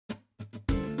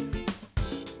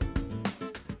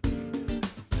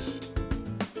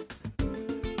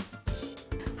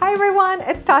Hi everyone,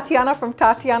 it's Tatyana from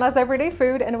Tatyana's Everyday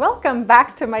Food and welcome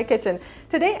back to my kitchen.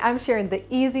 Today I'm sharing the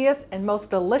easiest and most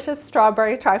delicious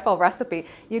strawberry trifle recipe.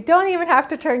 You don't even have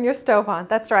to turn your stove on.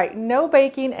 That's right, no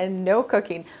baking and no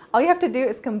cooking. All you have to do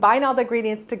is combine all the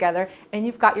ingredients together and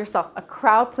you've got yourself a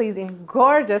crowd-pleasing,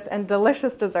 gorgeous and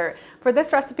delicious dessert. For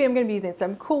this recipe I'm going to be using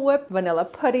some Cool Whip, vanilla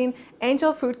pudding,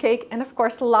 angel food cake, and of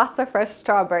course lots of fresh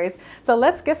strawberries. So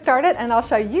let's get started and I'll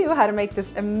show you how to make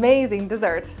this amazing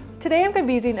dessert. Today I'm going to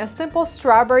be using a simple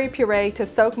strawberry puree to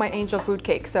soak my angel food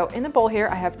cake. So in a bowl here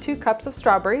I have 2 cups of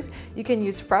strawberries. You can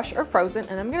use fresh or frozen,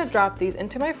 and I'm going to drop these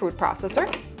into my food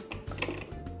processor.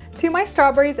 To my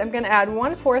strawberries I'm going to add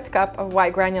 1/4 cup of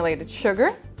white granulated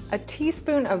sugar, a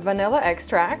teaspoon of vanilla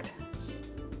extract,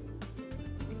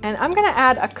 and I'm going to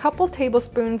add a couple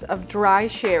tablespoons of dry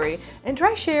sherry. And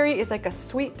dry sherry is like a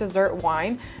sweet dessert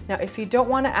wine. Now if you don't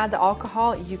want to add the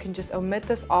alcohol, you can just omit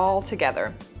this all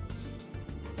together.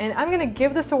 And I'm going to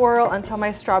give this a whirl until my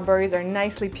strawberries are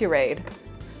nicely pureed.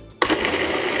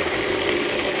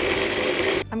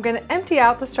 I'm going to empty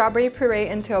out the strawberry puree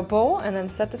into a bowl and then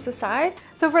set this aside.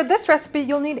 So for this recipe,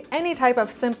 you'll need any type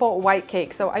of simple white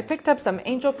cake. So I picked up some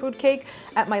angel food cake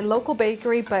at my local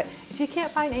bakery, but if you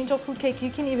can't find angel food cake,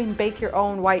 you can even bake your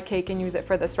own white cake and use it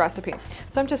for this recipe.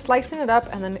 So I'm just slicing it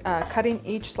up and then cutting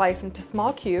each slice into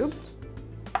small cubes.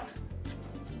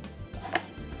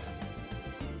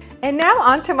 And now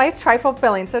on to my trifle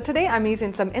filling. So today I'm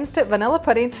using some instant vanilla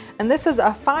pudding, and this is a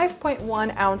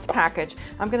 5.1 ounce package.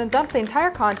 I'm going to dump the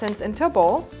entire contents into a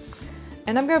bowl,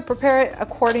 and I'm going to prepare it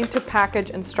according to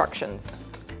package instructions.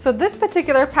 So this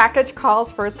particular package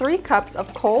calls for 3 cups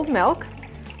of cold milk.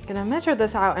 I'm going to measure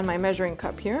this out in my measuring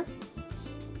cup here.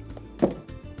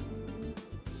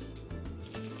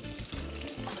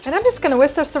 And I'm just going to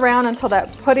whisk this around until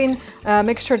that pudding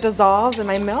mixture dissolves in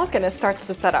my milk and it starts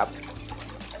to set up.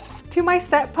 To my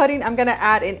set pudding, I'm going to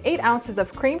add in 8 ounces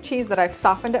of cream cheese that I've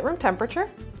softened at room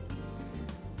temperature.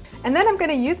 And then I'm going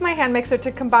to use my hand mixer to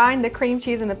combine the cream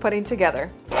cheese and the pudding together.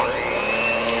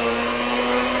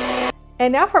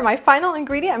 And now for my final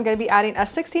ingredient, I'm going to be adding a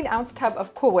 16-ounce tub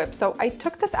of Cool Whip. So I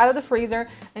took this out of the freezer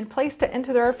and placed it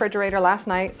into the refrigerator last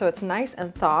night so it's nice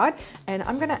and thawed. And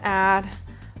I'm going to add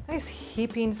nice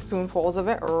heaping spoonfuls of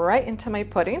it right into my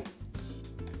pudding.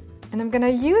 And I'm going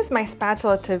to use my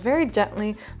spatula to very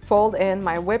gently fold in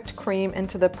my whipped cream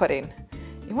into the pudding.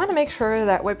 You want to make sure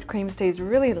that whipped cream stays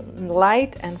really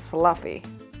light and fluffy.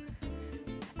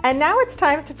 And now it's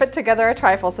time to put together a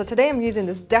trifle. So today I'm using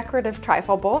this decorative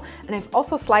trifle bowl, and I've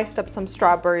also sliced up some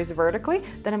strawberries vertically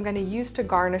that I'm going to use to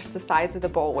garnish the sides of the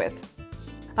bowl with.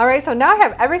 Alright, so now I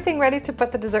have everything ready to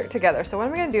put the dessert together. So what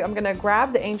I'm going to do, I'm going to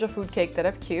grab the angel food cake that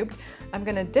I've cubed. I'm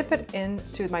going to dip it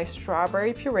into my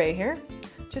strawberry puree here.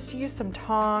 Just use some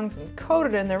tongs and coat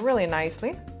it in there really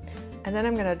nicely. And then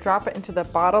I'm going to drop it into the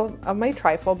bottom of my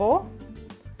trifle bowl.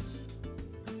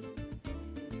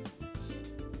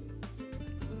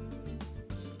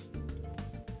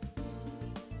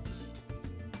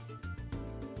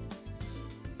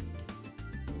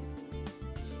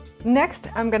 Next,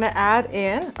 I'm going to add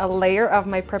in a layer of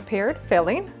my prepared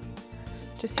filling.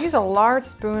 Just use a large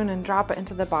spoon and drop it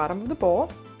into the bottom of the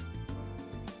bowl.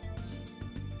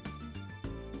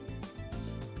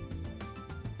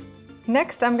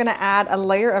 Next, I'm going to add a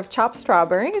layer of chopped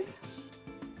strawberries.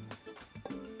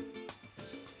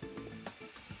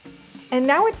 And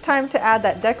now it's time to add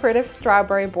that decorative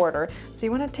strawberry border. So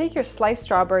you want to take your sliced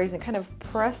strawberries and kind of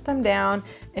press them down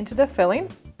into the filling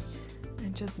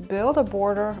and just build a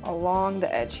border along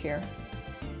the edge here.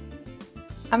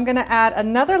 I'm going to add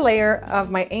another layer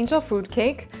of my angel food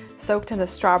cake soaked in the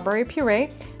strawberry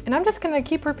puree. And I'm just going to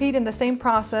keep repeating the same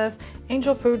process,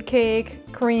 angel food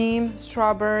cake, cream,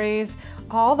 strawberries,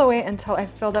 all the way until I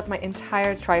filled up my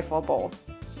entire trifle bowl.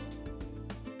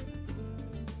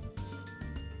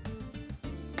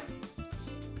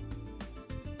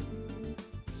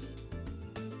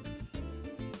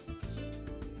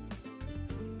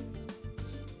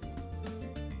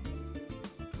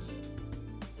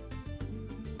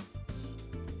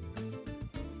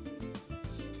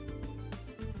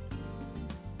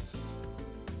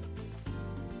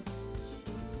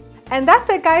 And that's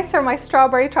it guys for my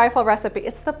strawberry trifle recipe.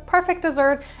 It's the perfect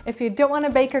dessert if you don't want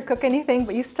to bake or cook anything,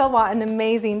 but you still want an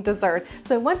amazing dessert.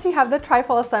 So once you have the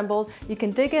trifle assembled, you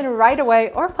can dig in right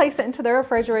away or place it into the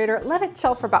refrigerator, let it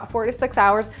chill for about 4 to 6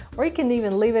 hours, or you can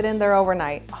even leave it in there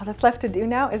overnight. All that's left to do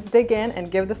now is dig in and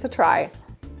give this a try.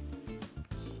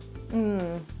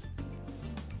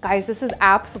 Guys, this is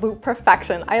absolute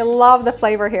perfection. I love the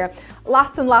flavor here.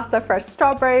 Lots and lots of fresh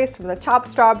strawberries from the chopped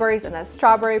strawberries and the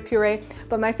strawberry puree.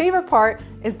 But my favorite part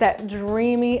is that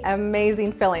dreamy,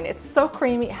 amazing filling. It's so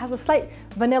creamy. It has a slight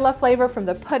vanilla flavor from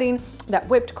the pudding, that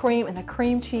whipped cream and the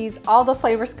cream cheese. All those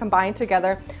flavors combined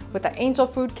together with the angel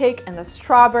food cake and the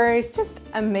strawberries. Just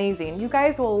amazing. You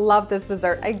guys will love this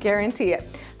dessert, I guarantee it.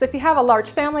 So if you have a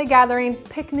large family gathering,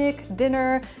 picnic,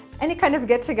 dinner, any kind of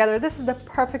get together, this is the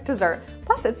perfect dessert.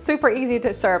 Plus it's super easy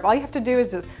to serve. All you have to do is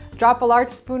just drop a large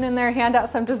spoon in there, hand out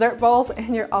some dessert bowls,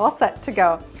 and you're all set to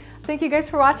go. Thank you guys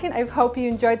for watching. I hope you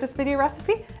enjoyed this video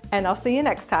recipe, and I'll see you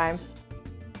next time.